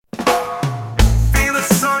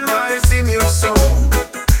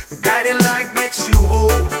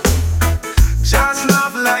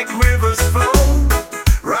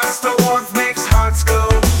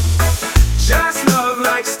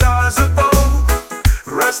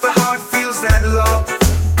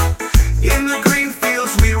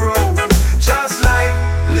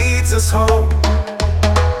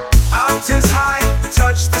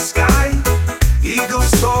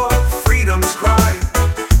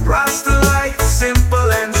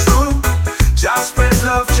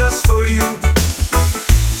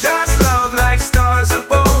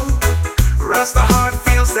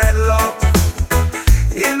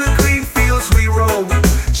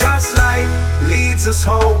leads us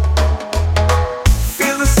home.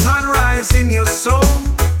 Feel the sunrise in your soul.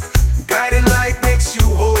 Guiding light makes you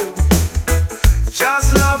whole.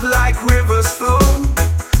 Just love like rivers flow.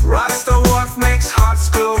 Rasta Love makes hearts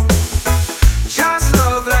glow. Just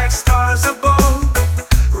love like stars above.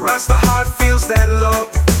 Rasta heart feels that love.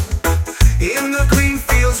 In the green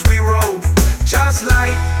fields we roam. Just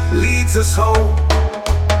light leads us home.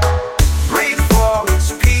 Rain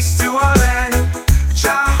falls, peace to our land.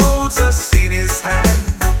 Jah holds us in his hand.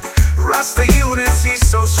 Rasta unity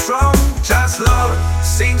so strong. Just love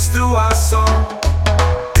sings through our song.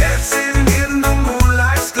 Dancing in the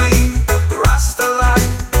moonlight's gleam. Rasta light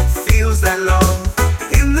feels that love.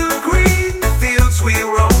 In the green fields we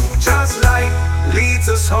roam. Just light leads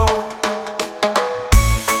us home.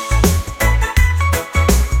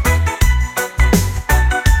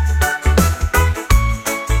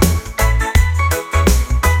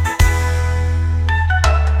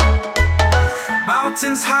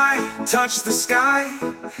 Mountains high, touch the sky.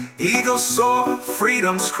 Eagles soar,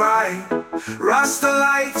 freedom's cry. Rasta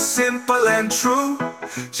life, simple and true.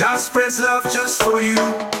 Just spreads love just for you.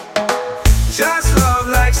 Just love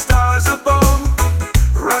like stars above.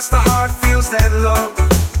 Rasta heart feels that love.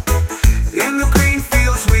 In the green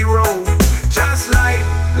fields we roam. Just light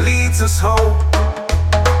leads us home.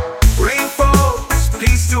 Rain falls,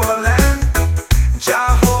 peace to our land.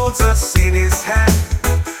 Jah holds us in his hand.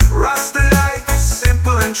 Rasta life,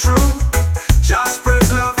 simple and true. Just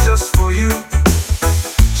spreads love just for you.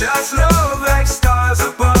 Just love like stars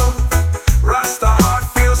above. Rasta heart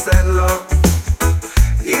feels that love.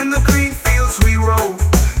 In the green fields we roam.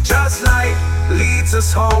 Just light leads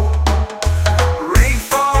us home. Rain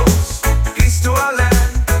falls, peace to our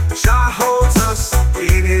land. Jah holds us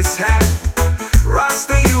in his hand.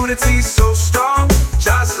 Rasta unity so strong.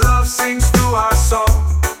 Just love sings through our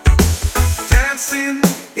song. Dancing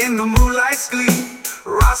in the moonlight's gleam.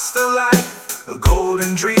 Rasta life, a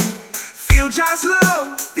golden dream. Feel just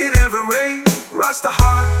love in every ray. Rasta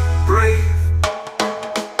heart brave.